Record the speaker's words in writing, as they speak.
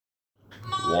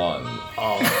one.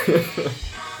 Oh.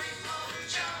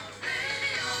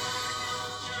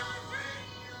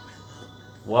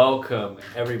 Welcome,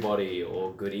 everybody,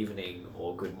 or good evening,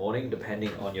 or good morning,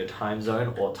 depending on your time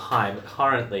zone or time.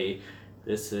 Currently,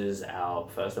 this is our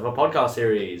first ever podcast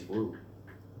series. Woo.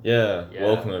 Yeah, Yeah.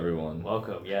 welcome everyone.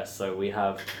 Welcome, yes. So we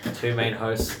have two main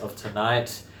hosts of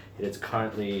tonight. It is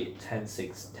currently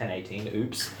 10:18.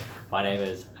 Oops. My name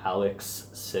is Alex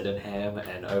Sydenham,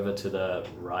 and over to the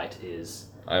right is...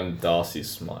 I'm Darcy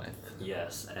Smythe.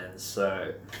 Yes, and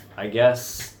so I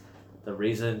guess the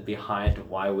reason behind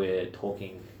why we're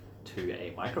talking to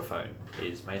a microphone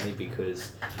is mainly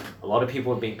because a lot of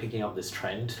people have been picking up this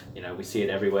trend. You know, we see it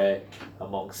everywhere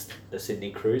amongst the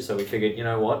Sydney crew, so we figured, you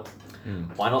know what,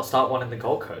 why not start one in the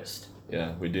Gold Coast?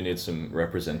 Yeah, we do need some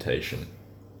representation.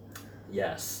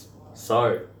 Yes.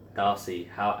 So, Darcy,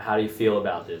 how do you feel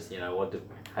about this? You know,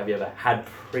 have you ever had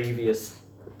previous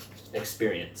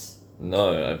experience?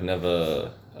 No, I've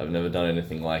never done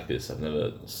anything like this. I've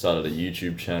never started a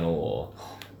YouTube channel or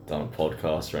done a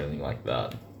podcast or anything like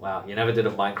that. Wow, you never did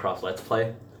a Minecraft Let's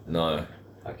Play? No.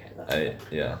 Okay, that's fair.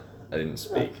 I didn't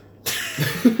speak.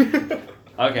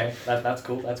 Okay, that's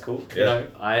cool. That's cool. Yeah. You know,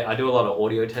 I do a lot of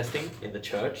audio testing in the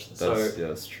church,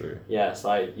 That's true.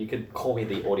 you could call me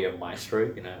the audio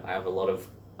maestro. You know, I have a lot of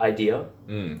idea.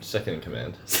 Second in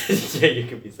command. Yeah, you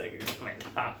could be second in command.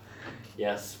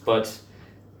 Yes, but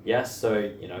yes. So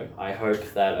you know, I hope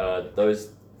that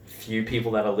those few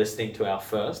people that are listening to our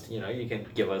first, you know, you can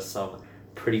give us some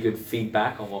pretty good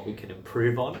feedback on what we can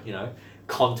improve on. You know,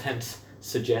 content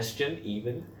suggestion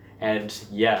even. And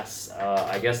yes,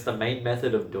 I guess the main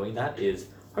method of doing that is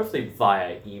hopefully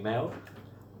via email.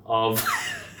 I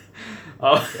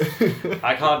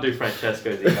can't do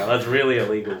Francesco's email. That's really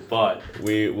illegal. But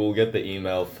We will get the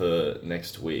email for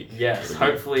next week. yes,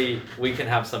 hopefully we can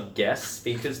have some guest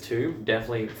speakers too.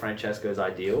 Definitely Francesco's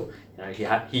ideal. You know,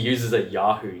 he uses a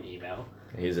Yahoo email.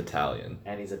 He's Italian.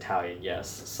 And he's Italian. Yes.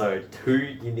 So two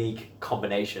unique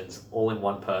combinations, all in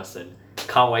one person.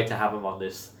 Can't wait to have him on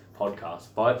this podcast.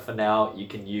 But for now, you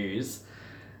can use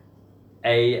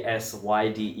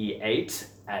asyde8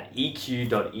 at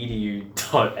eq.edu.au.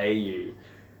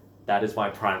 That is my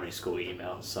primary school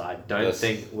email, so I don't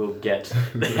think we'll get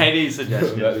any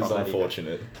suggestions That from is that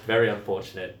unfortunate. email. Very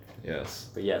unfortunate. Yes.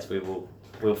 But yes, we'll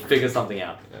figure something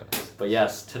out. Yeah. But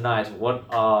yes, tonight, what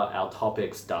are our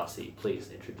topics, Darcy? Please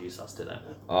introduce us to them.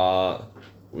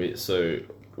 We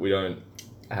don't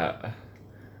have.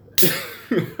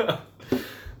 We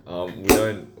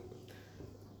don't.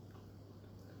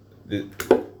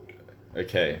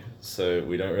 Okay, so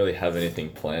we don't really have anything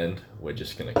planned. We're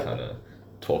just gonna kind of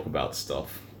talk about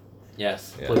stuff.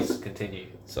 Yes, Yes. please continue.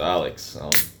 So Alex,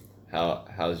 how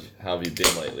have you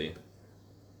been lately?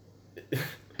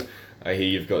 I hear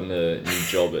you've gotten a new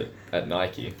job at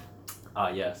Nike.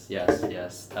 Yes.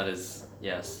 That is,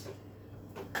 yes.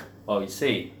 Well, you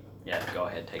see, yeah, go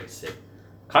ahead, take a sip.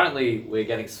 Currently, we're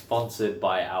getting sponsored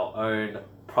by our own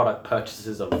product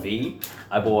purchases of V.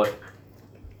 I bought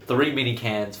 3 mini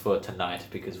cans for tonight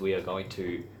because we are going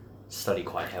to study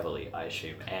quite heavily, I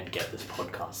assume, and get this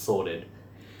podcast sorted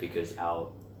because our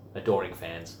adoring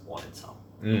fans wanted some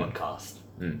podcast.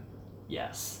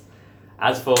 Yes.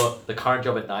 As for the current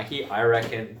job at Nike, I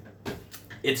reckon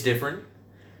it's different.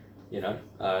 You know,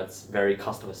 it's very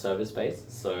customer service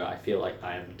based, so I feel like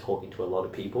I'm talking to a lot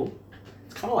of people.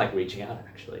 It's kind of like reaching out,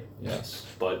 actually. Yes.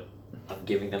 But I'm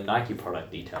giving them Nike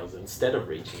product details instead of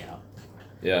reaching out.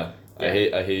 Yeah. Yeah. I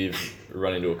hear you've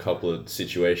run into a couple of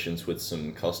situations with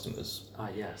some customers.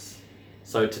 Yes.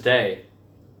 So today,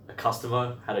 a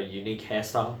customer had a unique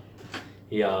hairstyle.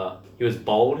 He was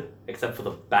bald, except for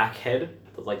the back head,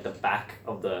 like the back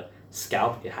of the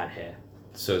scalp, it had hair.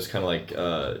 So it's kind of like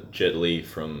Jet Li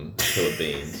from Killer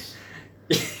Beans.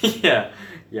 Yeah.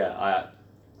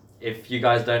 If you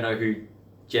guys don't know who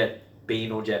Jet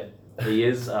Bean or Jet Li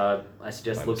is, I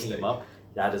suggest My looking him mistake. up.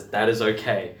 That is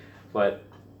okay. But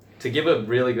to give a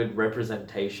really good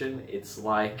representation, it's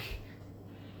like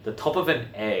the top of an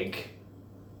egg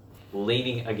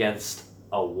leaning against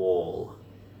a wall.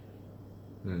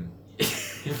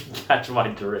 If you catch my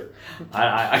drift.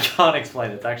 I can't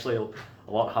explain it. It's actually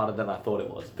a lot harder than I thought it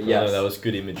was. But yes. No, that was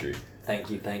good imagery. Thank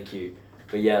you.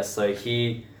 But yeah, so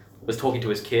he was talking to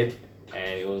his kid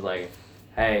and he was like,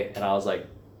 hey, and I was like,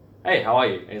 hey, how are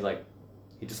you? And he's like,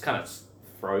 he just kind of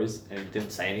froze and he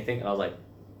didn't say anything. And I was like,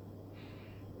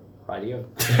 radio.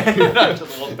 And I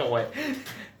just walked away.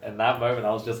 And that moment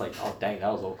I was just like, oh dang,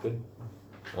 that was awkward.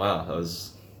 Wow, that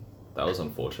was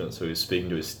unfortunate. So he was speaking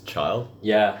to his child?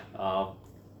 Yeah,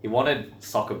 he wanted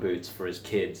soccer boots for his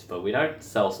kids, but we don't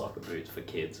sell soccer boots for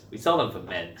kids. We sell them for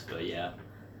men's, but yeah.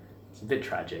 It's a bit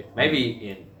tragic. Maybe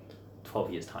in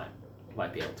 12 years' time, you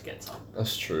might be able to get some.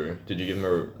 That's true. Did you give him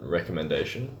a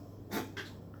recommendation?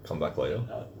 Come back later.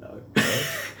 No.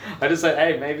 I just said,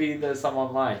 hey, maybe there's some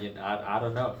online. You know, I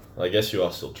don't know. I guess you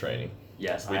are still training.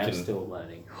 Yes, We I am can- still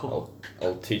learning.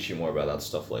 I'll teach you more about that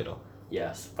stuff later.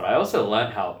 Yes, but I also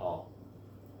learned how.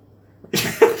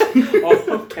 Oh,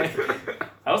 okay.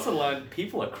 I also learned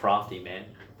people are crafty, man.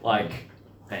 Like,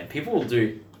 man, people will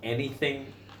do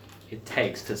anything it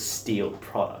takes to steal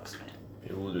products, man.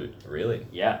 People do. Really?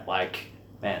 Yeah, like,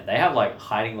 man, they have like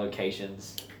hiding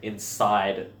locations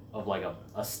inside of like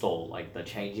a stall, like the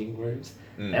changing rooms.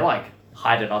 Mm. They like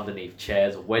hide it underneath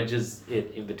chairs, wedges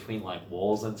it in between like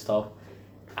walls and stuff.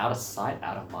 Out of sight,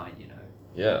 out of mind, you know.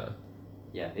 Yeah.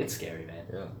 Yeah, it's scary, man.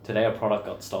 Yeah. Today a product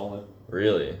got stolen.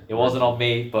 Really? It wasn't on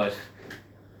me, but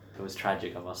it was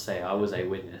tragic, I must say. I was a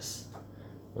witness.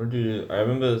 What did you do? I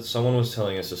remember someone was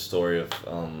telling us a story of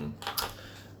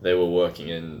they were working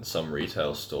in some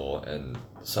retail store and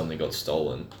something got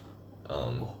stolen.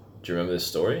 Do you remember this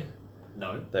story?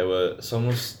 No. Someone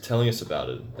was telling us about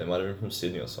it. They might have been from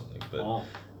Sydney or something, but Oh.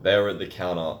 they were at the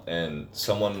counter and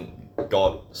someone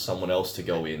got someone else to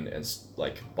go in and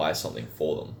like buy something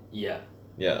for them. Yeah.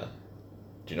 Yeah.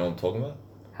 Do you know what I'm talking about?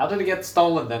 How did it get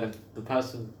stolen then if the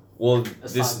person... Well,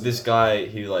 Assigned. this guy,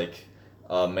 he like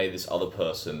made this other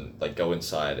person like go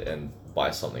inside and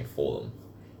buy something for them.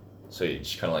 So he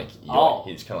just kind of like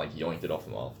he just kind of like yoinked it off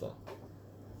them after.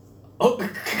 Oh!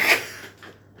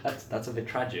 That's a bit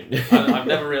tragic. I've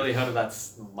never really heard of that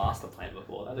master plan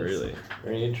before. That is Really?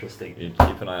 very interesting. You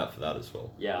keep an eye out for that as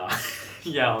well. Yeah.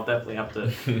 Yeah, I'll definitely have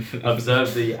to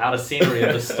observe the outer scenery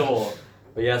of the store.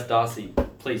 But yes, Darcy,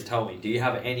 please tell me, do you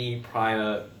have any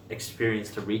prior experience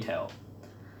to retail?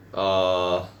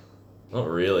 Not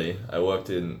really. I worked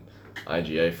in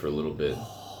IGA for a little bit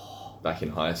back in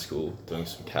high school, doing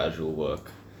some casual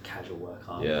work. Casual work,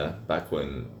 huh? Yeah, back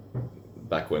when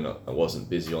I wasn't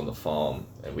busy on the farm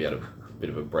and we had a bit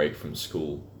of a break from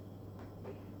school.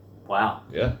 Wow.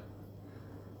 Yeah.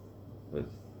 But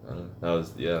I don't know,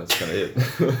 that's kind of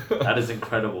it. That is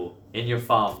incredible. In your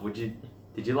farm,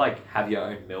 did you like have your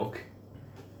own milk?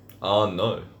 Oh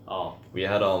no. Oh, We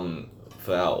had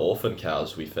for our orphan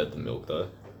cows we fed them milk though.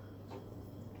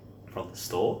 from the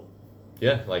store?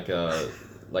 Yeah, like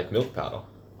milk powder.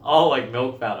 Oh, like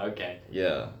milk powder, okay.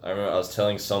 Yeah, I remember I was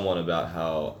telling someone about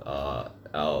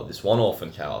how this one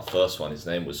orphan cow, our first one, his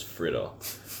name was Fritter.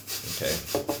 Okay,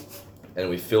 and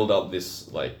we filled up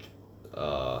this like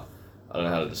I don't know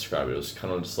how to describe it. It was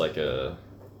kind of just like it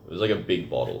was like a big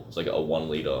bottle. It was like a 1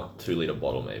 liter, 2 liter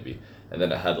bottle maybe, and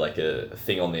then it had like a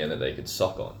thing on the end that they could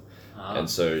suck on. And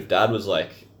so Dad was like,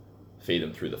 feed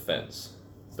them through the fence,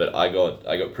 but I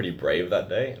got pretty brave that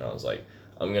day, and I was like,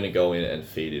 I'm gonna go in and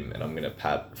feed him, and I'm gonna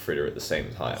pat Fritter at the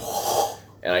same time.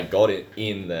 And I got it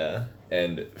in there,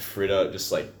 and Fritter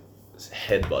just like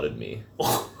headbutted me.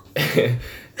 And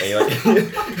he like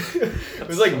it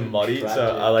was like muddy,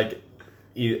 so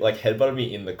he like headbutted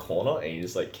me in the corner, and he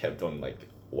just like kept on like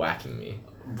whacking me.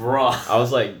 Bruh. I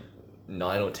was like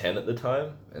 9 or 10 at the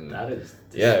time, and That is...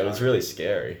 yeah, it was really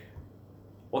scary.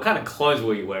 What kind of clothes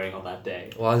were you wearing on that day?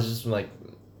 Well, I was just like,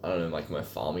 I don't know, like my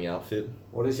farming outfit.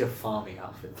 What is your farming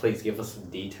outfit? Please give us some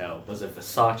detail. Was it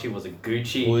Versace? Was it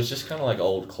Gucci? Well, it was just kind of like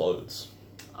old clothes.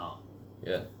 Oh.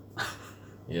 Yeah.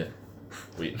 Yeah.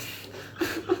 We.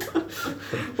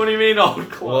 What do you mean old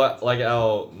clothes? Well, like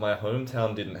my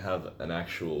hometown didn't have an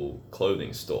actual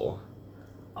clothing store.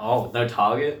 Oh, no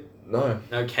Target? No.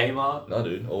 No Kmart? No,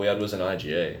 dude. All we had was an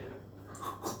IGA.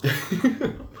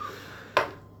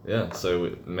 Yeah, so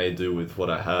it made do with what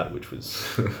I had, which was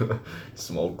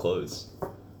some old clothes.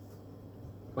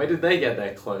 Where did they get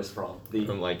their clothes from?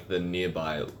 From like the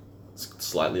nearby,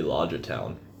 slightly larger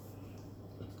town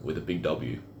with a big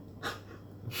W.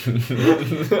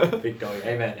 Big Doggy.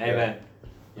 Amen. Amen.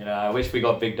 You know, I wish we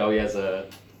got Big Doggy as a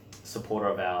supporter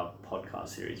of our podcast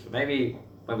series, but maybe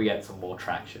when we get some more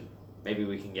traction, maybe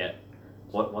we can get...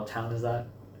 What town is that?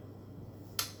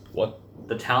 What?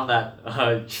 The town that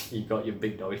you got your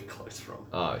Big Doggy clothes from.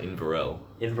 Inverell.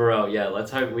 Inverell, yeah.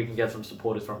 Let's hope we can get some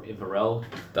supporters from Inverell.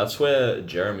 That's where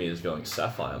Jeremy is going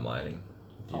sapphire mining.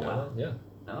 Do you know wow. that? Yeah.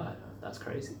 No, that's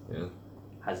crazy. Yeah.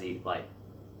 Has he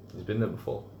He's been there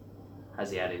before. had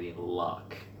any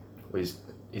luck? Well,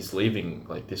 he's leaving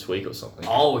like this week or something.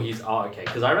 Oh, okay.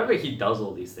 Because I remember he does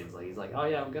all these things. Like he's like, oh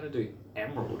yeah, I'm gonna do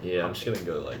emerald. Yeah, I'm just hunting."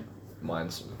 gonna go like mine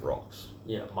some rocks.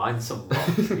 Yeah, mine some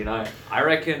rocks. You know, I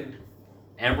reckon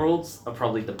emeralds are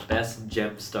probably the best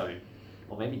gemstone,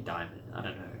 or maybe diamond. I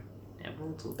don't know.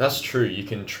 Emeralds. Or That's true. You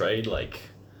can trade like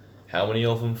how many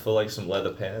of them for like some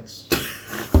leather pants?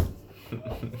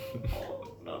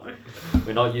 Oh no.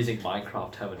 We're not using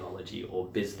Minecraft terminology or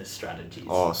business strategies.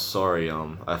 Oh, sorry.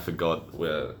 I forgot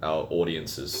our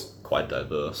audience is quite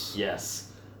diverse.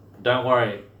 Yes. Don't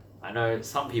worry. I know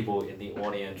some people in the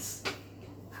audience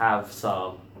have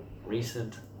some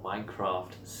recent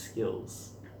Minecraft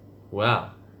skills.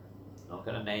 Wow. Not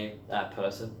gonna name that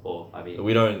person, or I mean,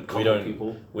 We don't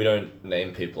people. we don't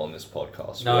name people on this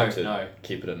podcast. No, we like to no.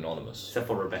 keep it anonymous. Except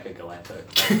for Rebecca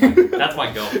Galanto. That's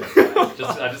my girlfriend.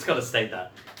 I just gotta state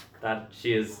that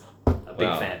she is a big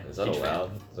Wow, fan. is that huge allowed?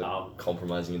 fan. Is that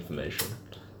compromising information?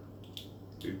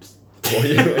 Oops.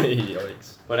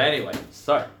 Yikes. But anyway,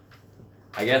 so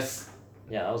I guess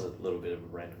that was a little bit of a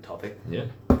random topic. Yeah.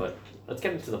 But let's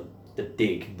get into the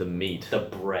dig, The meat, the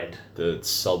bread, the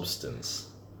substance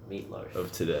meatloaf.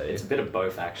 of today. It's a bit of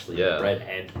both actually. Yeah. Bread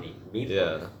and meat. Meatloaf.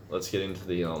 Yeah. Let's get into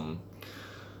the what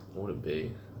would it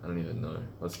be? I don't even know.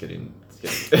 Let's get into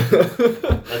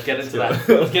that.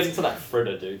 Let's get into that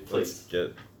fritter, dude. Please.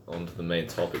 Let's get on to the main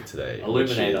topic today.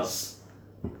 Illuminate which us.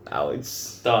 is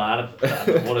Alex. No, I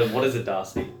don't, what is it,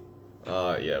 Darcy?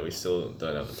 Yeah, we still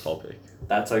don't have a topic.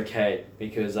 That's okay,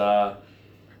 because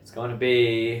it's going to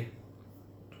be...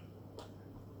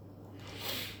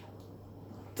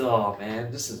 Oh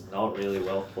man, this is not really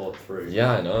well thought through.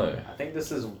 Yeah, I know. I think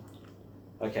this is...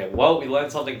 Okay, well, we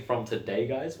learned something from today,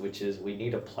 guys, which is we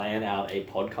need to plan out a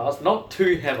podcast. Not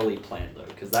too heavily planned, though,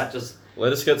 because that just...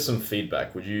 Let us get some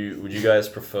feedback. Would you guys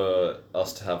prefer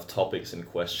us to have topics and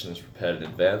questions prepared in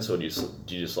advance, or do you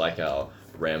just like our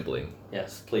rambling?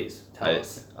 Yes, please, tell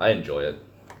us. I enjoy it.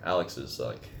 Alex is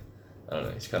like, I don't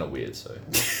know, he's kind of weird, so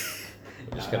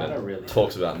he just kind of really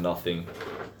talks about nothing.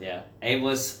 Yeah,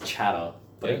 aimless chatter,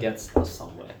 but Yeah. it gets us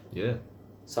somewhere. Yeah.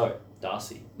 So,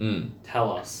 Darcy, Mm.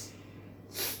 tell us,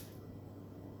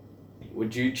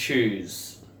 would you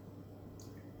choose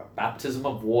a baptism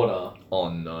of water Oh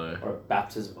no. or a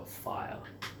baptism of fire?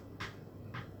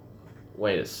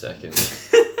 Wait a second.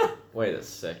 Wait a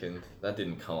second. That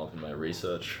didn't come up in my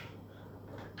research.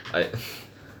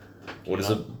 What is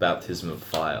a baptism of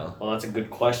fire? Well, that's a good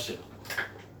question.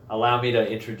 Allow me to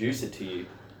introduce it to you.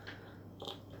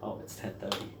 Oh, it's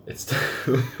 10:30, It's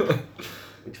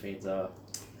which means,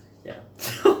 yeah.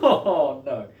 Oh,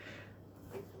 no.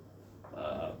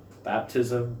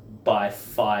 Baptism by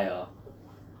fire.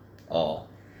 Oh.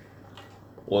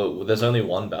 Well, there's only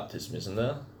one baptism, isn't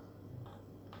there?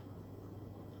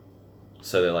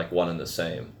 So they're like one and the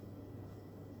same.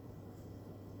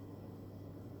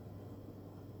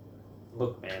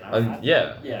 Look, man.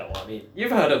 Yeah. Yeah, well, I mean,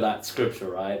 you've heard of that scripture,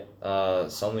 right?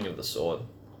 Something of the sort.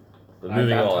 But I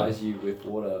moving on. baptize you with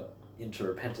water into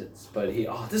repentance. But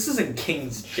this is in King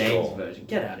James Sure. Version.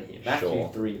 Get out of here. Matthew Sure.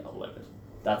 3:11.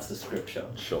 That's the scripture.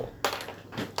 Sure.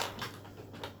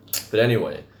 But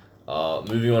anyway,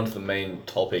 moving on to the main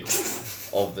topic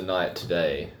of the night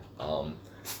today.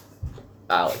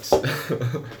 Alex, would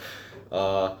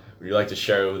you like to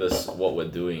share with us what we're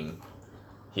doing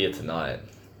here tonight?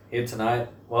 Here tonight,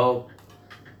 well,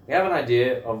 we have an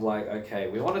idea of like, okay,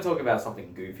 we want to talk about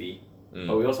something goofy,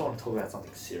 but we also want to talk about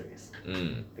something serious.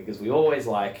 Mm. Because we always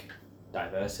like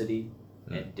diversity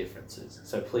and differences.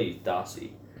 So please,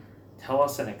 Darcy, tell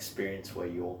us an experience where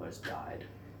you almost died.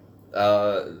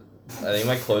 I think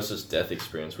my closest death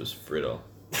experience was Fritter.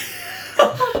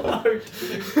 No,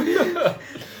 dude.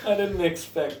 I didn't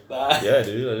expect that. Yeah,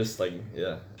 dude.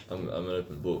 I'm an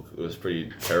open book. It was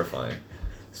pretty terrifying.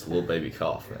 It's a little baby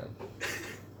calf, man.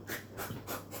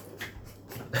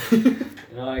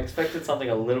 I expected something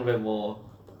a little bit more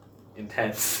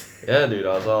intense. Yeah, dude.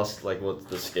 I was asked like, what's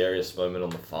the scariest moment on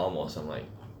the farm was. I'm like,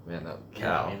 man, that cow.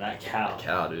 Yeah, I mean, that cow. That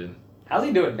cow, dude. How's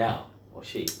he doing now? Or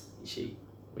she? She?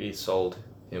 We sold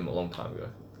him a long time ago.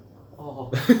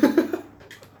 Oh.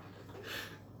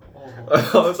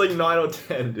 I was like 9 or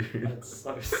 10, dude. That's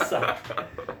so sad.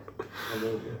 A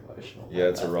little bit emotional. Yeah,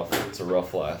 it's a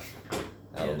rough life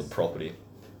out on Yes. the property.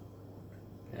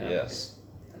 Yeah, Yes.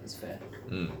 okay. That is fair.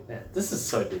 Mm. Yeah, this is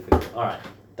so difficult. Alright,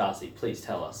 Darcy, please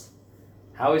tell us.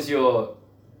 How is your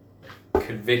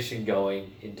conviction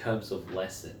going in terms of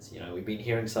lessons? We've been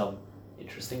hearing some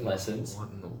interesting lessons. What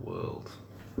in the world?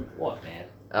 What, man?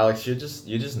 Alex, you're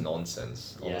just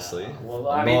nonsense, honestly. Yeah, well,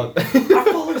 I'm I mean, not-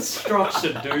 I follow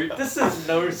structure, dude. This is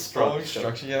no structure.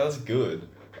 Structure, yeah, that's good.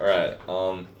 Alright,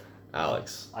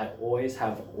 Alex. I always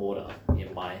have order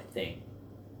in my thing.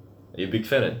 Are you a big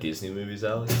fan of Disney movies,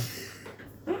 Alex?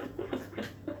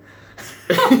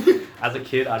 As a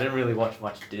kid, I didn't really watch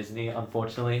much Disney,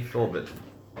 unfortunately. Sure, but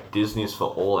Disney's for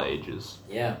all ages.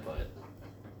 Yeah, but...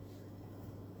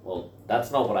 Well,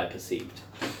 that's not what I perceived.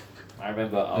 I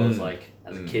remember I was like,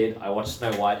 as a kid, I watched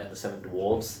Snow White and the Seven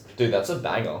Dwarfs. Dude, that's a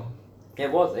banger.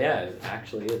 It was, yeah, it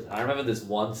actually is. I remember this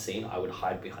one scene I would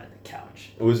hide behind the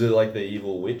couch. Was it like the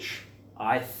evil witch?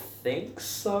 I think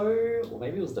so. Or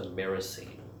maybe it was the mirror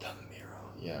scene. The mirror.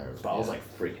 Yeah. But I was like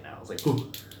freaking out. I was like,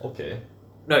 ooh. Okay.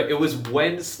 No, it was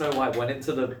when Snow White went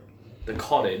into the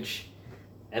cottage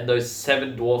and those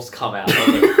 7 dwarfs come out.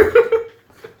 I was like,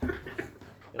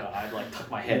 I'd like tuck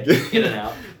my head in and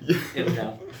out. In and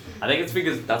out. I think it's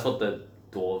because that's what the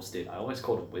dwarves did. I almost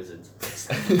called them wizards. It's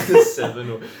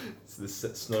the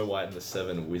Snow White and the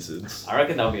 7 Wizards. I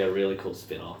reckon that would be a really cool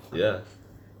spin-off. Yeah.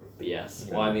 But yes.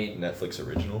 Well, I mean, Netflix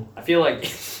original. I feel like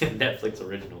Netflix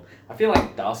original. I feel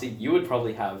like Darcy, you would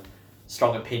probably have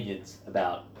strong opinions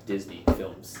about Disney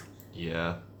films.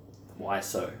 Yeah. Why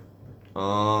so?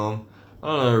 I don't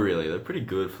know really. They're pretty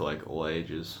good for like all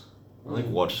ages. I like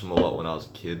watched them a lot when I was a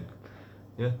kid.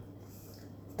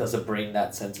 Does it bring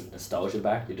that sense of nostalgia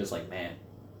back? You're just like, man,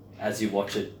 as you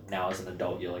watch it now as an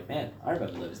adult, you're like, man, I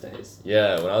remember those days.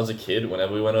 Yeah, when I was a kid,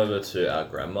 whenever we went over to our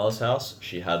grandma's house,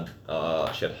 she had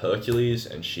Hercules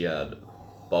and she had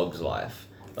Bug's Life,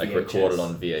 like VHS. recorded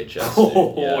on VHS.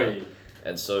 Oh, Dude. Yeah.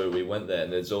 And so we went there,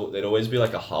 and there'd always be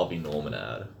like a Harvey Norman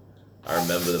ad. I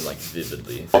remember them like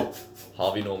vividly.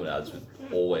 Harvey Norman ads would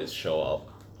always show up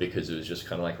because it was just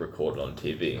kind of like recorded on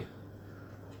TV.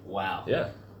 Wow. Yeah.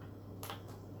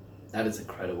 That is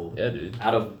incredible. Yeah, dude.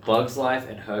 Out of Bug's Life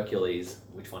and Hercules,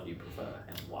 which one do you prefer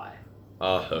and why?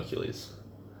 Hercules.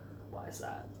 Why is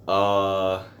that?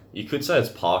 You could say it's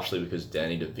partially because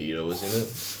Danny DeVito was in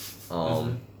it.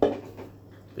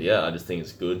 But yeah, I just think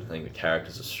it's good. I think the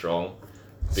characters are strong.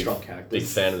 Strong characters. Big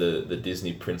fan of the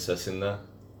Disney princess in there.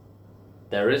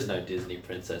 There is no Disney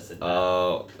princess in there.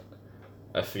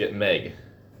 I forget Meg.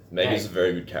 Meg is a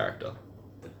very good character.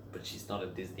 But she's not a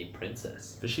Disney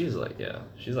princess. But she's like, yeah,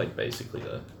 she's like basically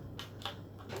the...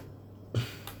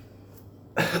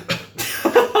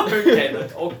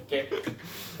 Okay.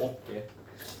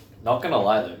 Not gonna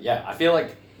lie though, yeah, I feel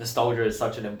like nostalgia is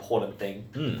such an important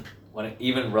thing when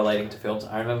even relating to films.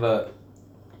 I remember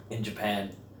in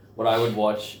Japan, what I would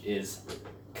watch is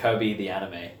Kirby the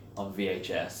anime on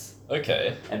VHS.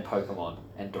 Okay. And Pokemon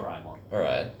and Doraemon.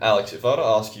 Alright. Alex, if I were to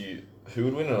ask you who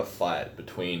would win in a fight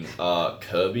between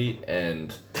Kirby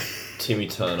and Timmy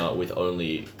Turner with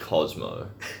only Cosmo,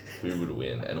 who would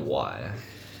win and why?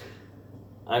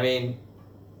 I mean,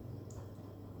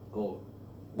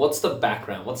 what's the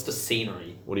background? What's the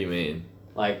scenery? What do you mean?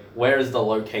 Like, where is the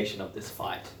location of this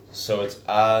fight? So it's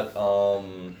at,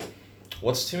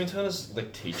 what's Timmy Turner's,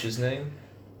 like, teacher's name?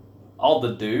 Oh,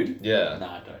 the dude? Yeah.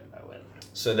 Nah, I don't know when.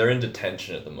 So they're in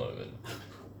detention at the moment.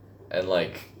 And,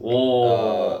 like...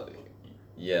 Whoa.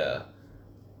 Yeah.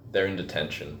 They're in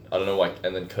detention. I don't know, like,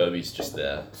 and then Kirby's just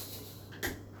there.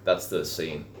 That's the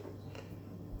scene.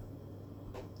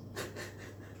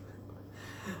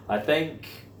 I think...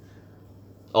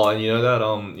 Oh, and you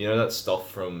know that stuff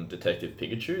from Detective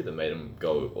Pikachu that made him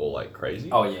go all, like, crazy?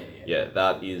 Oh, yeah. Yeah,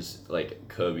 that is, like,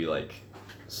 Kirby, like,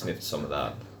 sniffed some of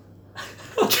that.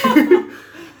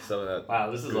 Some of that.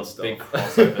 Wow, this is a stuff. big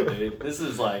crossover, dude. This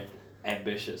is, like,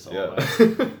 ambitious almost.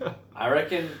 Yeah. I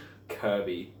reckon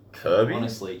Kirby. Kirby?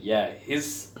 Honestly, yeah. He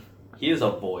is a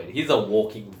void. He's a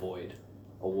walking void.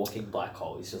 A walking black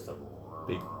hole. He's just a...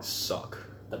 Big suck.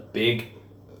 The big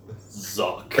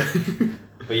Zuck.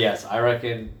 But yes, I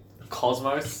reckon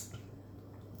Cosmos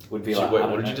would be like... Wait,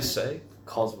 what did you just say?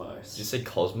 Cosmos. Did you say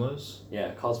Cosmos?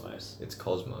 Yeah, Cosmos. It's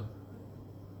Cosmo.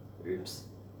 Oops.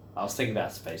 I was thinking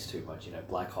about space too much, you know,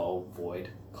 black hole, void,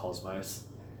 cosmos.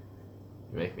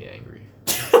 You make me angry.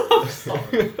 I'm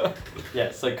sorry.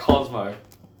 Yeah, so Cosmo.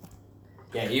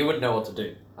 Yeah, he wouldn't know what to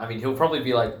do. I mean, he'll probably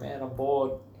be like, man, I'm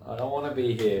bored. I don't want to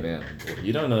be here. Man,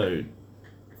 you don't know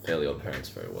Fairly Odd Parents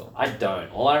very well. I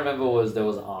don't. All I remember was there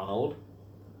was Arnold.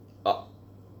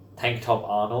 Tank Top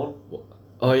Arnold.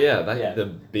 Oh yeah, Yeah. the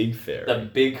big fairy. The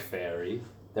big fairy. You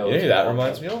know who that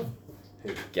reminds me of?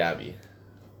 Who? Gabby.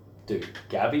 Dude,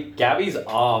 Gabby's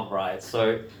arm, right?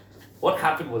 So, what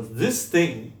happened was this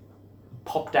thing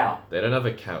popped out. They don't have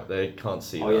a count. They can't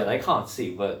see. Oh that. yeah, they can't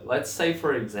see. But let's say,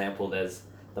 for example, there's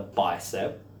the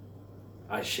bicep.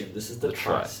 I assume this is the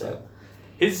tricep.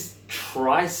 His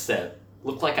tricep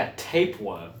looked like a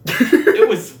tapeworm. It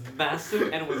was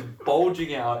massive and it was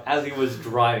bulging out as he was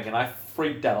driving, and I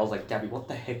freaked out. I was like, Gabby, what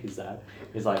the heck is that?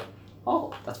 He's like,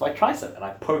 oh, that's my tricep. And I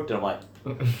poked it. I'm like,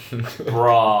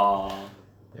 bruh.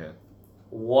 Yeah.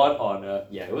 What on earth?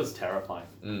 Yeah, it was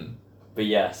terrifying. But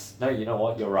yes, no, you know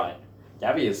what? You're right.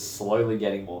 Gabby is slowly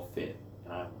getting more fit,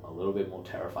 and I'm a little bit more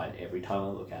terrified every time I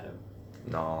look at him.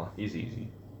 Nah, he's easy.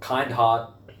 Kind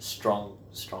heart, strong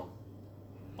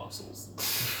muscles.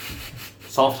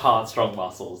 Soft heart, strong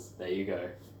muscles. There you go.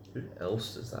 Who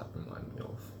else does that remind me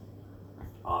of?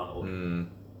 Arnold Mm,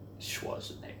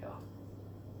 Schwarzenegger.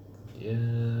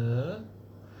 yeah.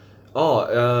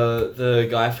 Oh, the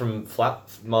guy from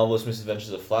Marvelous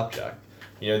Misadventures of Flapjack.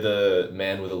 You know, the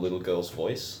man with a little girl's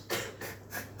voice?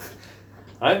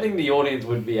 I don't think the audience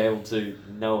would be able to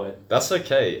know it. That's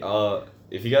okay.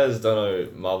 If you guys don't know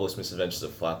Marvelous Misadventures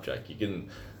of Flapjack, you can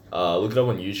look it up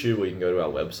on YouTube, or you can go to our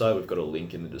website. We've got a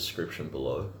link in the description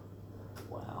below.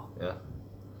 Wow. Yeah.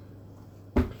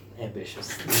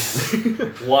 Ambitious.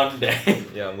 One day.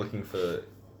 Yeah, I'm looking for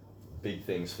big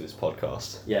things for this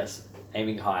podcast. Yes,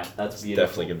 aiming high. That's It's beautiful.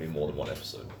 definitely going to be more than one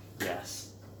episode.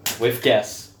 Yes. With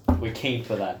guests. We're keen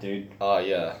for that, dude. Oh,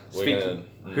 yeah. Speaking,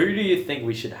 who do you think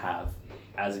we should have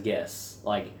as guests?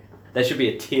 Like, there should be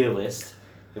a tier list.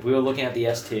 If we were looking at the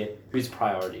S tier, who's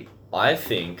priority? I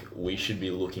think we should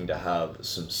be looking to have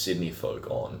some Sydney folk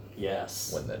on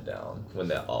Yes. when they're down, when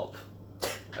they're up.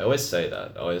 I always say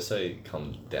that. I always say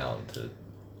come down to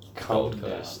Gold Calm down.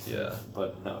 Coast. Yeah.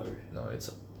 But no. No, it's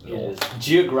It north. is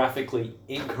geographically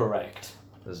incorrect.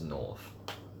 There's north.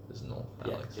 There's north,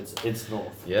 Yeah, Alex. it's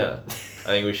north. Yeah. I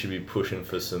think we should be pushing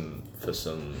for some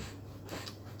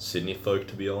Sydney folk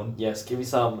to be on. Yes, give me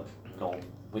some nom,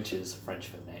 which is French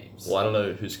for names. Well, I don't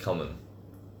know who's coming.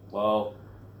 Well,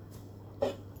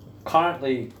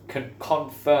 currently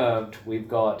confirmed, we've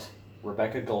got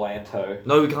Rebecca Galanto,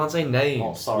 No, we can't say names.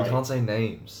 Oh, sorry. We can't say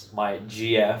names. my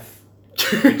GF,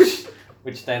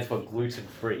 which stands for gluten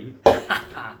free.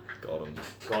 Got him.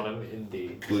 Got him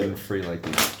indeed. Gluten free like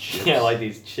these chips. Yeah, like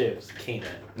these chips. Keen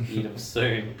it. Eat them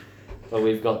soon. But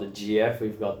we've got the GF,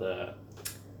 we've got the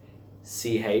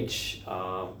CH,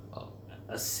 a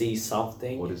C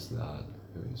something. What is that?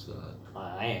 Who is that?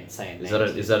 I ain't saying Is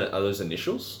names. that are those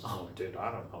initials? Oh, dude,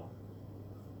 I don't know.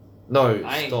 No,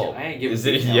 I ain't- stop. I ain't giving Is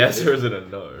it a details, yes dude. or is it a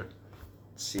no?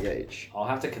 CH. I'll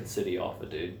have to consider your offer,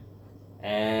 dude.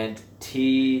 And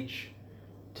TS.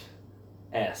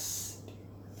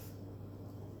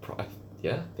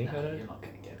 Yeah, I think I No, know. you're not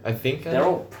gonna get it. I think I They're know.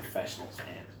 all professionals,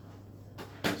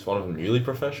 man. Is one of them newly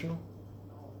professional?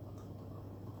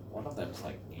 One of them's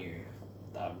like new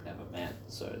that I've never met,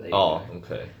 so they. Oh,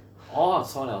 okay. Oh,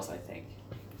 someone else, I think.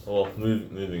 Well,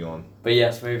 moving on. But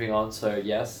yes, moving on. So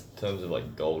yes, In terms of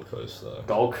like Gold Coast though.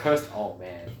 Gold Coast. Oh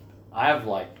man, I have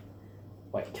like,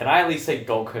 wait, can I at least say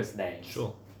Gold Coast names?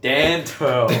 Sure. Dan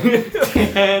Turl.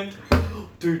 Dan.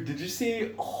 Dude, did you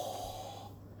see? Oh,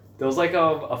 there was like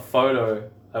a photo,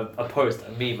 a post,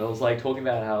 a meme. It was like talking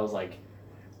about how it was like,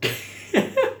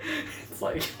 it's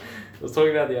like, it was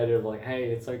talking about the idea of like, hey,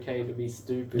 it's okay to be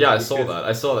stupid. Yeah, I saw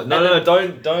because- that. No,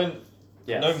 don't.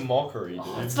 Yes. No mockery, dude.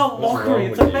 Oh, it's not What's mockery, wrong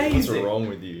it's with you? amazing. What's wrong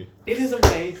with you? It is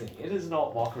amazing. It is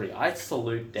not mockery. I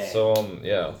salute Dan. So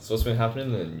yeah. So what's been happening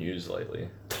in the news lately?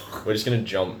 We're just gonna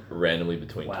jump randomly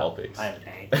between Wow, topics. I am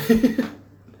angry.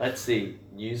 Let's see.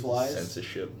 News-wise.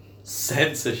 Censorship.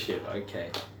 Censorship.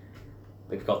 Okay.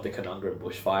 We've got the Conundrum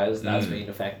bushfires. That's Mm. been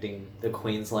affecting the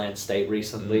Queensland state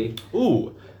recently.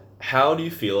 Ooh, how do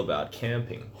you feel about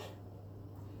camping?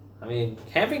 I mean,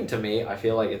 camping to me, I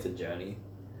feel like it's a journey.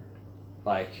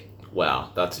 Like,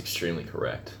 Wow, that's extremely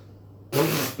correct.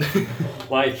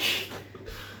 like,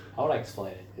 how would I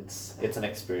explain it? It's an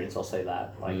experience. I'll say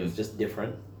that. Like, it's just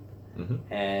different. Mhm.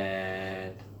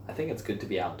 And I think it's good to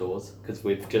be outdoors because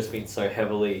we've just been so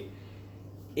heavily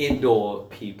indoor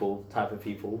type of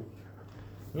people.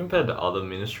 Compared to other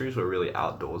ministries, we're really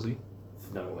outdoorsy.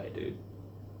 No way, dude.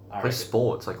 I Play reckon-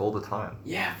 sports like all the time.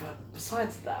 Yeah, but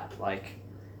besides that, like,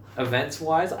 events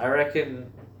wise, I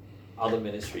reckon other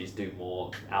ministries do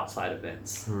more outside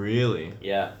events. Really?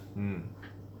 Yeah, Mm.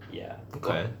 yeah.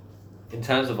 Okay. In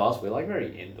terms of us, we're like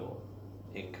very indoor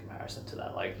in comparison to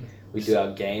that. Like, we do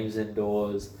our games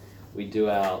indoors, we do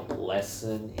our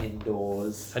lesson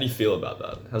indoors. How do you feel about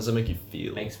that? How does it make you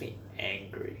feel? It makes me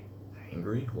angry.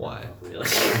 Angry? Why?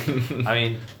 Not really. I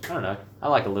mean, I don't know. I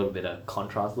like a little bit of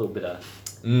contrast, a little bit of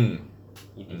Mm.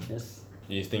 uniqueness.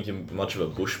 Do you think you're much of a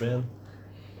bushman?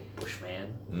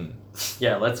 Bushman. Mm.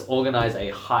 Yeah, let's organize a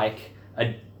hike,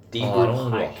 a D Oh, I group don't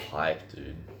want to do a hike. hike,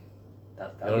 dude.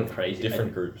 That'd be crazy.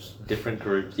 Different groups. Different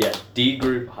groups. Yeah, D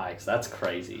group hikes. That's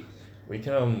crazy. We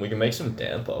can make some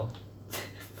damper.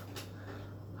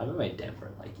 I haven't made damper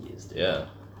in like years, dude. Yeah.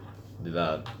 Do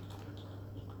that.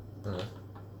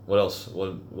 What else?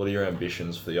 What are your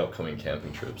ambitions for the upcoming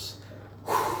camping trips?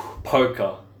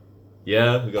 Poker.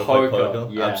 Yeah, we gotta play Poker,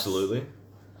 poker. yes. Absolutely.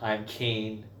 I'm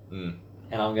keen, Mm.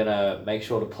 and I'm gonna make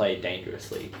sure to play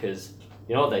dangerously because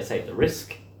you know what they say: the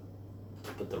risk,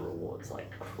 but the reward's like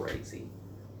crazy.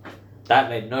 That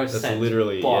made no That's sense.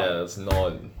 literally but That's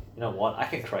not. You know what? I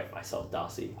can correct myself,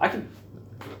 Darcy. I can.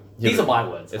 Yeah, These but are my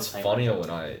words. It's not saying funnier my words.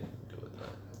 when I do it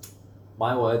though.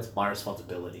 My words, my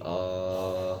responsibility. Is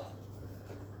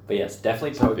But yes,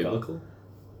 definitely that poker. biblical?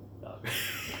 No.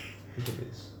 I think it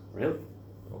is. Really?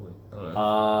 Probably. I don't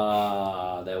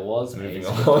know. There was Moving a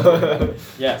on.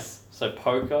 Yes, so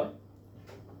poker.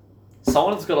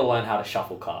 Someone's got to learn how to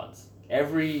shuffle cards.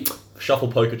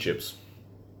 Shuffle poker chips.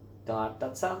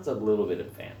 That sounds a little bit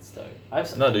advanced though.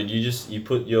 No, dude, you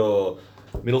put your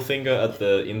middle finger at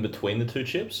the in between the two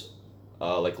chips,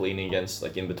 like leaning against,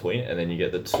 like in between, and then you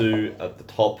get the two at the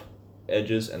top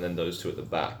edges, and then those two at the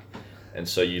back. And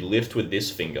so you lift with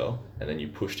this finger, and then you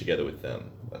push together with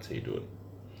them. That's how you do it.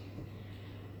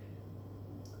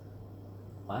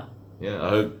 Wow. Yeah, I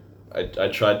hope I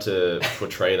tried to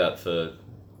portray that for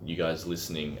you guys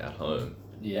listening at home.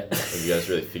 Yeah. If you guys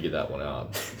really figured that one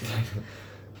out.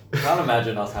 I can't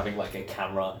imagine us having like a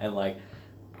camera and like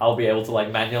I'll be able to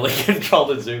like manually control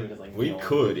the zoom and it's like We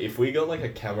could, if we got like a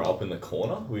camera up in the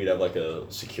corner, we'd have like a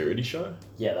security show.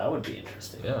 Yeah, that would be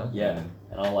interesting. Yeah. Yeah.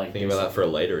 And I'll like Think about that for a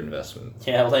later investment.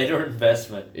 Yeah, later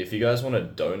investment. If you guys want to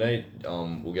donate,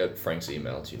 we'll get Frank's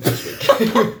email to you next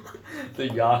week. The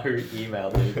Yahoo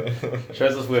email, dude.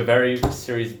 Shows us we're very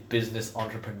serious business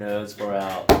entrepreneurs for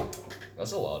our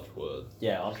That's a large word.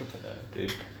 Yeah, entrepreneur.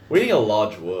 Dude. What do you think are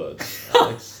large words,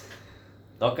 Alex?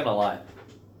 Not gonna lie.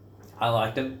 I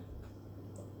liked them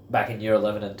back in year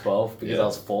 11 and 12 because Yeah. I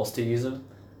was forced to use them.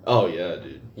 Oh yeah,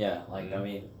 dude. Yeah, like, I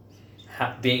mean,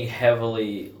 being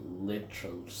heavily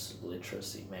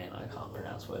literacy, man, I can't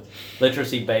pronounce words.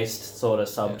 Literacy-based sort of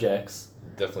subjects.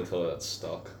 Definitely tell her that's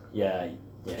stuck. Yeah,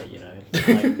 you know.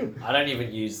 Like, I don't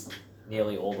even use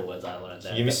nearly all the words I learned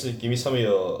there. Give me some of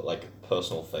your like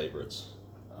personal favorites.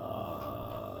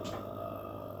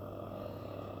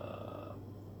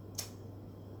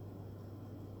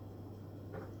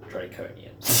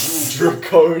 Draconian.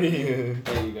 Draconian.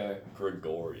 There you go.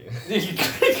 Gregorian.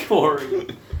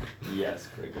 Gregorian. Yes,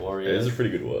 Gregorian. It is a pretty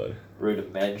good word.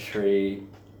 Rudimentary.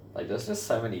 Like, there's just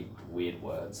so many weird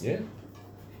words. Yeah.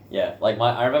 Yeah, like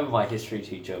I remember my history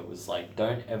teacher was like,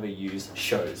 don't ever use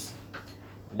shows.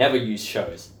 Never use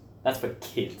shows. That's for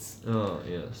kids. Oh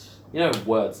yes. You know,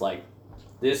 words like,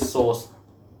 this source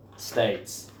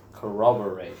states,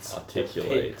 corroborates, Articulates.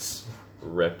 depicts,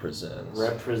 Represents.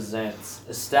 represents,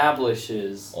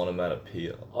 establishes,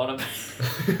 Onomatopoeia.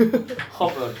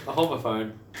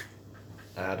 homophone,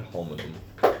 Ad hominem.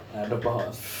 and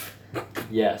above.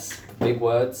 Yes, big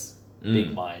words, big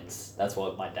Mm. minds. That's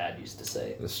what my dad used to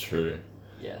say. That's true.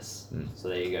 Yes. Mm. So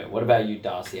there you go. What about you,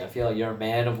 Darcy? I feel like you're a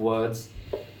man of words,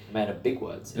 a man of big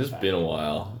words. in It's fact. been a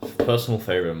while. Personal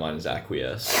favorite of mine is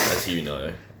acquiesce, as you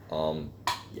know.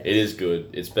 Yes. It is good.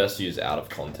 It's best used out of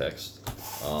context.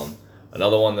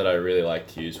 Another one that I really like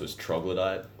to use was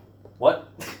troglodyte. What?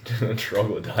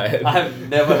 Troglodyte. I've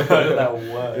never heard of that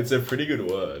word. It's a pretty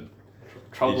good word. It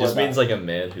Troglodyte. just means like a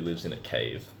man who lives in a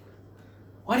cave.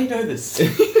 Why do you know this?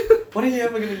 When are you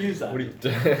ever going to use that? What do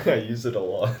you I use it a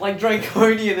lot. Like,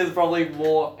 Draconian is probably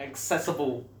more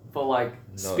accessible for, like, No.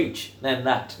 speech than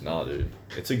that. Nah, dude.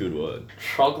 It's a good word.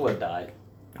 Troglodyte.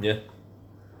 Yeah.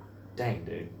 Dang,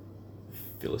 dude.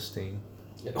 Philistine.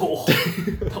 Oh.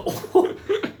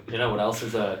 You know what else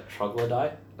is a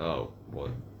troglodyte? Oh, what?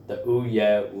 The ooh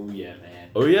yeah, man.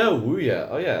 Oh yeah, woo yeah.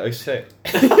 Oh yeah, okay.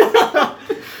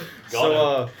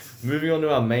 So, moving on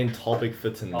to our main topic for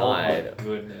tonight. Oh my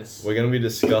goodness. We're going to be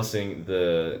discussing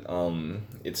the,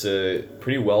 it's a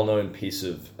pretty well-known piece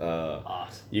of,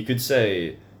 Art. you could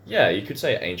say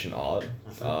ancient art,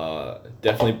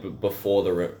 definitely before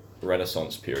the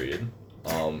Renaissance period.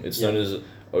 It's known as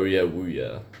Oya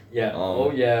Wuya. Yeah,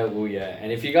 oh yeah, woo yeah.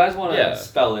 And if you guys want to Yeah.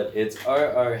 spell it, it's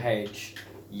O-O-H,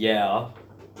 yeah,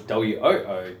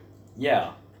 W-O-O,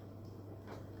 yeah.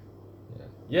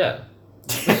 Yeah.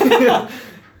 I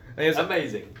guess,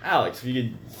 Amazing. Alex, if you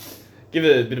could give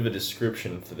a bit of a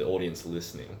description for the audience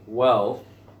listening. Well,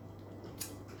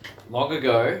 long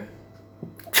ago,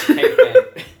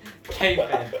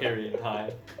 caveman period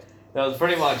time, there was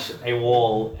pretty much a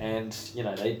wall, and you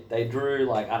know they drew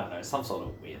like, I don't know, some sort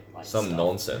of weird like Some stuff.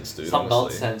 nonsense, dude. Some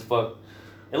honestly. nonsense, but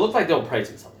it looked like they were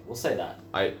praising something. We'll say that.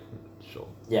 Sure.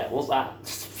 Yeah,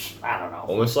 I don't know.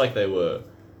 Almost like they were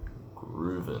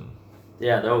grooving.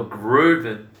 Yeah, they were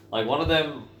grooving. Like, one of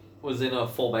them was in a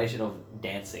formation of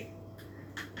dancing.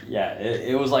 Yeah,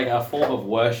 it was like a form of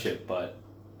worship, but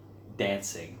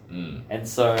dancing. Mm. And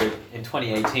so, in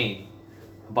 2018,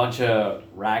 a bunch of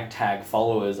ragtag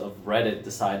followers of Reddit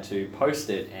decided to post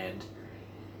it and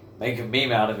make a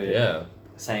meme out of it. Yeah.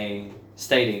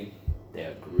 Stating,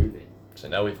 they're grooving. So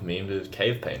now we've memed with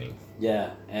cave painting.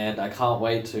 Yeah, and I can't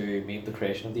wait to meme the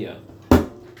creation of the Earth.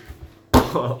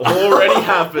 Already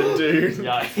happened, dude.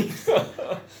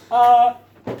 Yikes.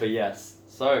 But yes,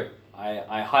 so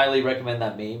I highly recommend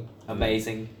that meme.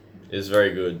 Amazing. It's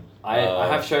very good. I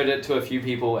have showed it to a few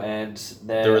people and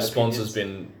their The response has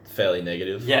opinions- been fairly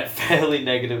negative. Yeah, fairly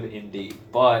negative indeed.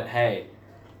 But hey,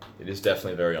 It is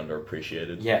definitely very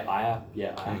underappreciated. yeah, I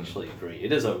actually agree.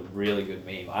 It is a really good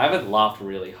meme. I haven't laughed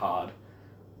really hard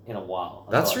in a while.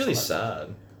 That's until I really saw that.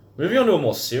 sad. Moving on to a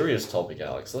more serious topic,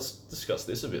 Alex. Let's discuss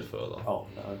this a bit further. Oh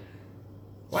no,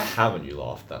 Why haven't you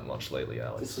laughed that much lately,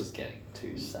 Alex? this was getting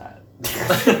too sad.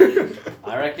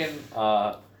 I reckon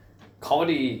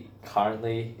comedy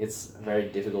currently it's very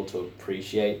difficult to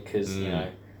appreciate because you know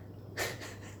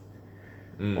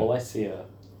all I see are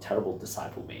terrible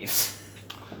disciple memes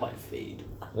on my feed.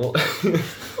 Well,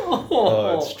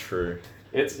 oh, it's true.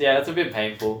 It's a bit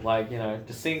painful. Like, you know,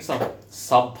 just seeing some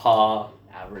subpar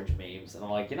average memes and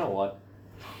I'm like, you know what?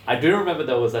 I do remember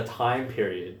there was a time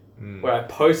period where I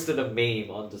posted a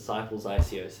meme on Disciples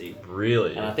ICOC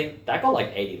Really? and I think that got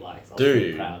like 80 likes. I was pretty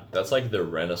Dude, proud. that's like the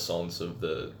renaissance of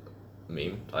the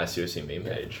meme, ICOC meme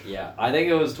page. Yeah, I think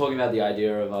it was talking about the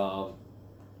idea of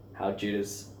how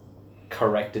Judas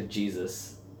corrected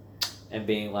Jesus and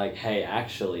being like, hey,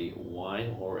 actually,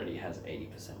 wine already has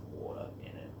 80% water in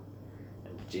it.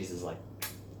 And Jesus is like,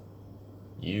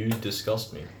 You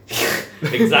disgust me.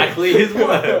 exactly his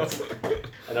words.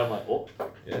 And I'm like, oh.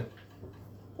 Yeah.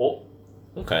 Oh.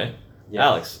 Okay. Yeah.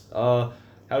 Alex, how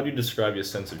do you describe your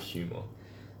sense of humor?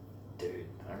 Dude,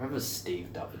 I remember Steve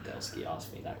Davidelsky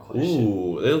asked me that question.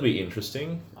 Ooh, that'll be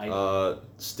interesting.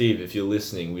 Steve, if you're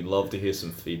listening, we'd love to hear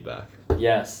some feedback.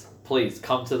 Yes, please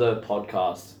come to the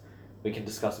podcast. We can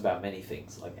discuss about many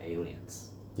things like aliens.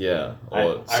 Yeah, I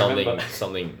or something remember-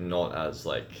 something not as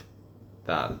like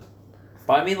that.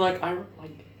 But I mean, like,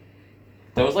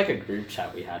 there was like a group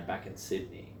chat we had back in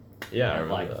Sydney. Yeah, I And,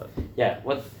 remember like, that. Yeah,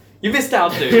 what? You missed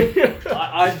out, dude.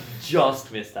 I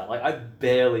just missed out. Like, I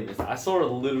barely missed out. I saw a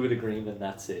little bit of green and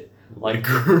that's it. Like,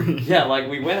 Green. yeah, like,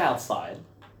 we went outside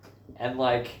and,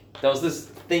 like, there was this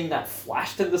thing that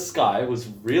flashed in the sky, was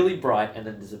really bright, and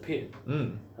then disappeared.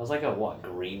 Mm. It was like a, what,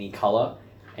 greeny colour?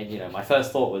 And, you know, my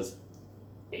first thought was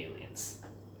aliens.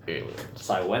 Aliens.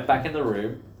 So I went back in the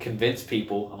room, convinced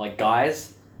people. I'm like,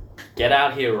 guys, get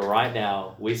out here right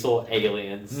now. We saw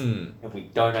aliens, Mm. and we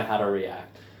don't know how to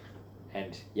react.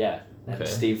 And yeah, and Okay.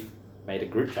 Steve made a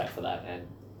group chat for that, and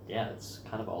yeah, it's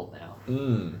kind of old now.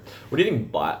 Mm. What do you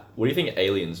think? What do you think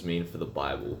aliens mean for the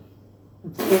Bible?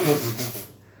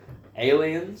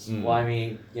 Aliens? Mm. Well, I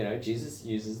mean, you know, Jesus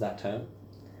uses that term.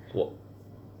 What?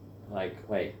 Like,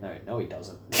 wait, no, he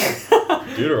doesn't.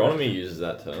 Deuteronomy uses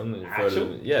that term. And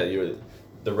Actually? Yeah, you're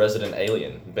the resident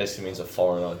alien. It basically means a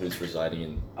foreigner who's residing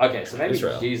in. Okay, so maybe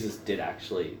Israel. Jesus did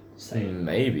actually say it.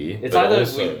 Maybe. It's but either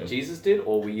also, Jesus did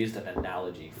or we used an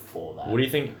analogy for that. what do you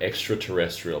think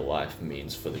extraterrestrial life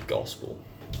means for the gospel?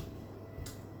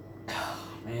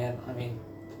 Man, I mean,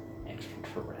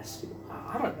 extraterrestrial.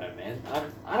 I don't know, man.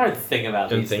 I don't think about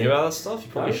Don't these think things. about that stuff.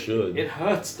 You probably No, should. It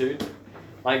hurts, dude.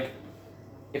 Like,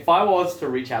 if I was to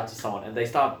reach out to someone and they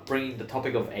start bringing the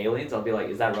topic of aliens, I'll be like,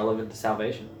 is that relevant to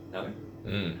salvation? No.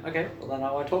 Mm. Okay, well then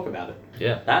I won't talk about it.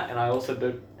 Yeah, That, and I also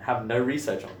don't have no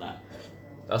research on that.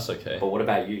 that's okay. But what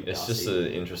about you, It's Darcy? just an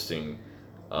interesting.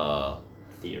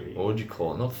 Theory. What would you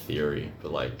call it? Not theory,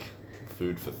 but like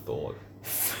food for thought.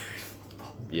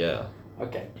 Yeah.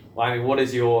 Okay. Well, I mean, what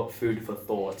is your food for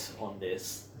thought on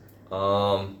this?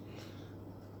 I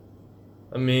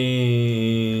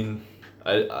mean,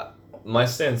 my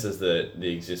stance is that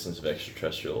the existence of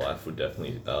extraterrestrial life would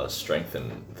definitely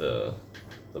strengthen the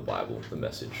Bible, the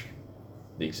message,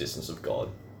 the existence of God.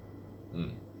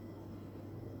 Mm.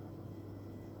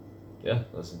 Yeah,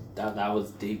 that's That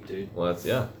was deep, dude. well. That's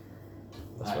yeah.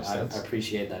 That's my I stance.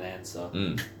 appreciate that answer.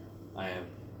 Mm. I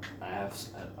have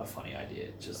a funny idea.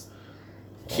 Just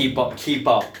Oh. keep up. Keep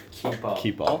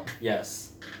up.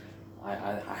 Yes. I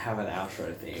have an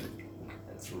outro theme.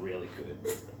 It's really good.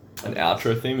 An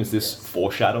outro theme. Is this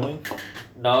foreshadowing?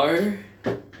 No.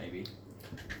 Maybe.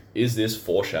 Is this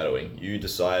foreshadowing? You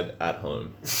decide at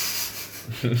home.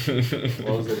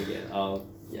 What was it again?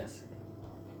 Yes.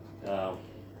 What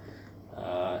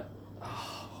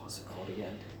was it called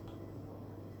again?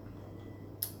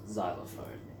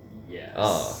 Xylophone. Yes.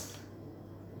 Ah.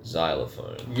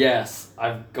 Xylophone. Yes,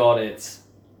 I've got it.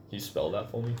 Can you spell that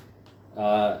for me?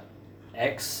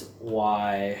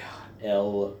 XYL.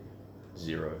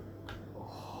 0.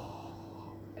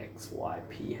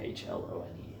 XYPHLONE.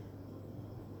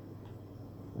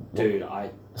 Dude, I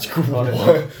got What?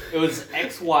 it. It was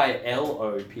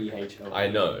XYLOPHLONE. I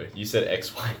know. You said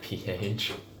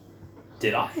XYPH.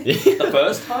 Did I? Yeah. The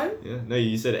first time? Yeah. No,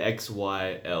 you said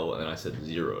XYL and then I said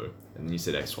 0. And then you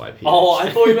said XYPH. Oh, I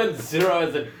thought you meant 0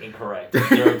 as in incorrect.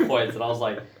 0 points. And I was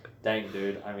like, Dang,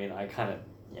 dude. I mean, I kind of...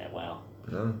 Yeah, wow.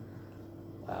 No.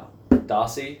 Wow.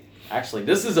 Darcy, actually,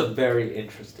 this is a very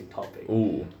interesting topic.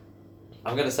 Ooh.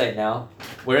 I'm going to say it now.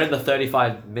 We're in the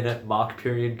 35-minute mark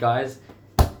period, guys.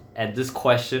 And this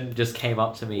question just came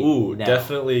up to me Ooh, now.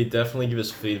 definitely give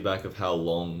us feedback of how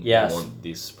long Yes. you want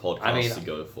this podcast to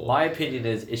go for. My opinion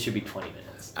is it should be 20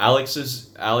 minutes. Alex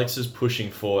is pushing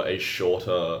for a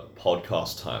shorter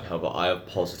podcast time. However, I have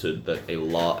posited that a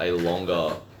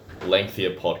longer,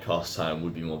 lengthier podcast time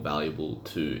would be more valuable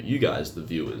to you guys, the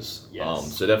viewers.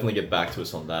 Yes. So definitely get back to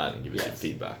us on that and give us your Yes.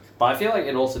 feedback. But I feel like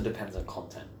it also depends on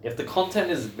content. If the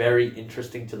content is very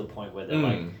interesting to the point where they're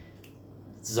like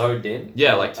zoned in.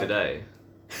 Yeah, like today.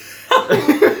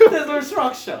 There's no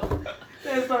structure.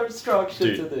 There's no structure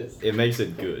Dude, to this. It makes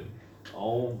it good.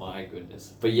 Oh my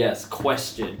goodness. But yes,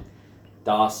 question.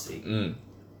 Darcy,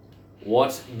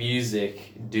 what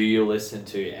music do you listen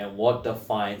to and what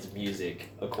defines music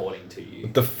according to you?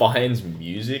 Defines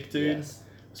music, dude? Yes.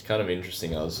 It's kind of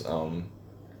interesting. I was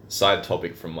side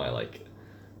topic from my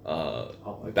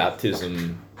Okay.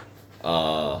 baptism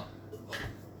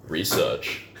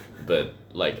research, but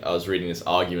like I was reading this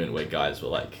argument where guys were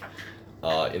like,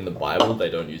 in the Bible they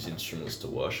don't use instruments to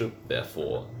worship,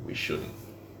 therefore we shouldn't.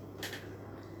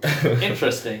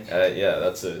 Interesting. Yeah,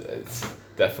 it's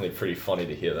definitely pretty funny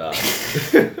to hear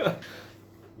that.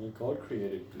 God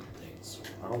created good things.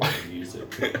 I don't want to use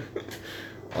it.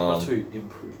 Um, Not to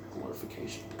improve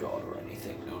glorification of God or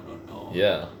anything. No.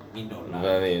 yeah. Me no I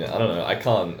lie. mean, I don't know. I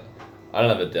don't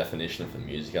have a definition for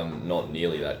music. I'm not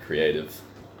nearly that creative.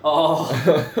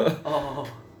 Oh.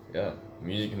 Yeah,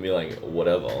 music can be like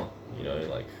whatever, you know,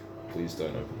 like please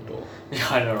don't open the door. Yeah,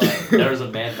 I know, right? There is a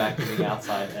man vacuuming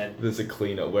outside, and There's a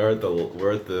cleaner. We're at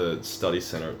the study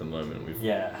center at the moment. We've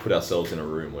yeah, put ourselves in a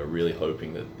room. We're really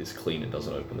hoping that this cleaner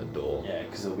doesn't open the door. yeah,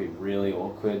 because it'll be really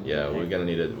awkward. Yeah, we're gonna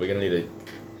need a.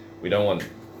 We don't want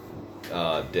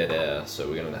dead air, so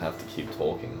we're gonna have to keep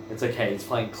talking. It's okay. He's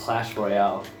playing Clash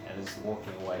Royale and is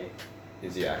walking away.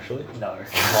 Is he actually? No.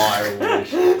 I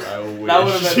wish. I wish. That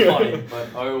would have been funny, but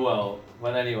oh well.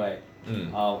 But anyway,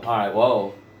 all right.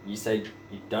 Well, you say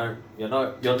you're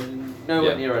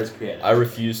nowhere near as creative. I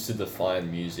refuse to define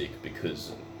music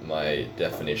because my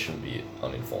definition would be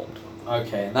uninformed.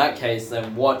 Okay, in that case,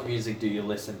 then what music do you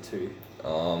listen to?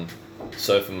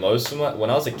 So for most of when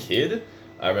I was a kid,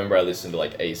 I remember I listened to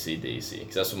like AC/DC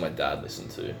because that's what my dad listened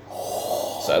to.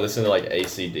 So I listened to like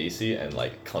AC/DC and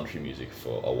like country music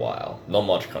for a while. Not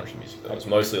much country music though. It was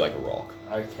mostly like rock.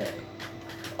 Okay.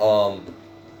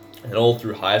 And all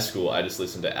through high school, I just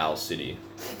listened to Owl City,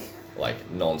 like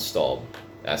non-stop.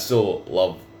 I still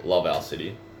love Owl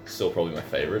City. Still probably my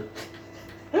favorite.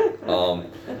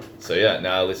 So yeah,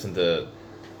 now I listen to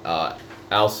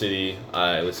Owl City.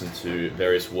 I listen to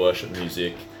various worship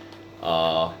music,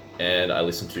 and I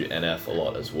listen to NF a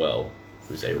lot as well,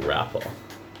 who's a rapper.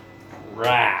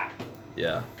 Rap.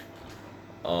 Yeah.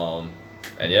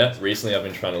 And yeah, recently I've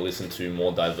been trying to listen to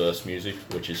more diverse music,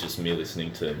 which is just me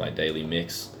listening to my daily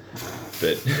mix.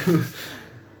 But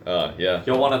yeah.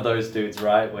 You're one of those dudes,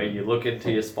 right? Where you look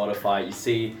into your Spotify, you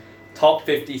see top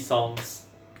 50 songs,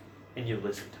 and you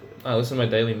listen to it. I listen to my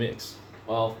daily mix.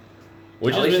 Well,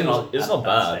 Which at has least been, you're not it's at not that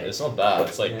bad. stage. It's not bad.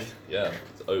 It's like, Yeah.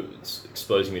 it's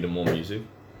exposing me to more music.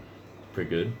 Pretty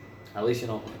good. at least you're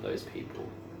not one of those people.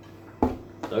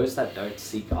 Those that don't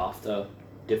seek after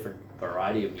different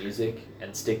variety of music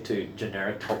and stick to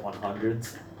generic top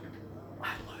 100s, I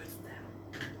loathe them.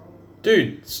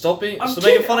 Dude, stop I'm making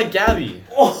kidding. fun of Gabby.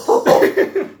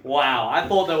 Oh, wow, I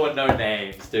thought there were no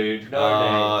names, dude.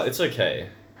 No names. It's okay.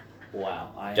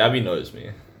 Wow, Gabby knows me.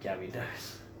 Gabby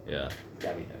knows. Yeah.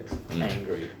 Gabby knows. Mm.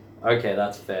 Angry. Okay,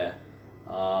 that's fair.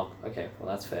 Okay, well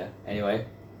that's fair. Anyway,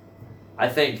 I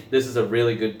think this is a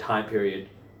really good time period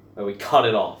where we cut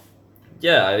it off.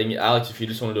 Yeah, I think, Alex, if you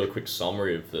just want to do a quick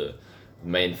summary of the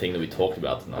main thing that we talked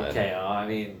about tonight. Okay, I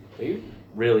mean, we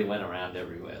really went around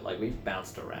everywhere. Like, we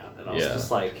bounced around, and I was Yeah.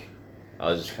 just like, I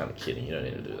was just kind of kidding. You don't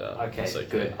need to do that. okay, It's okay.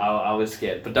 good. I was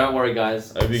scared. But don't worry,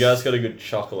 guys. I hope you guys got a good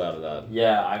chuckle out of that.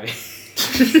 Yeah, I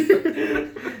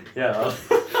mean... yeah.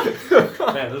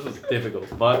 Man, this was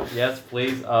difficult. But, yes,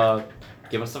 please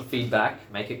give us some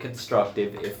feedback. Make it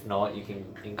constructive. If not, you can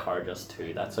encourage us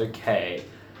too. That's okay.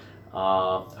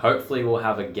 Hopefully we'll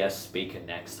have a guest speaker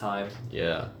next time.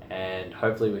 Yeah. And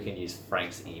hopefully we can use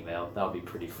Frank's email. That'll be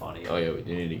pretty funny. Oh yeah, we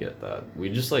do need to get that. We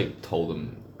just like told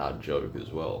them our joke as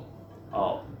well.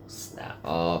 Oh, snap.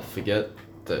 Forget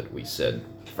that we said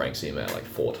Frank's email like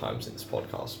 4 times in this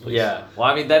podcast, please. Yeah. Well,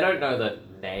 I mean, they don't know the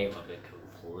name of it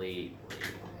completely.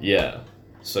 Yeah.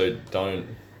 So don't.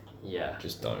 Yeah.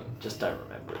 Just don't. Just don't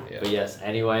remember it. Yeah. But yes,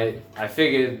 anyway, I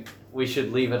figured we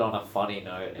should leave it on a funny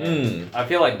note. And I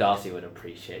feel like Darcy would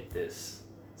appreciate this.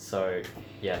 So,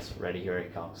 yes, ready, here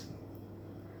it comes.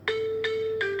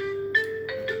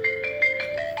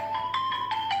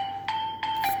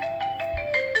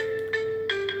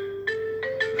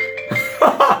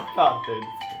 Can't do this.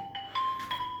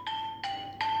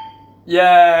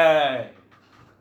 Yeah!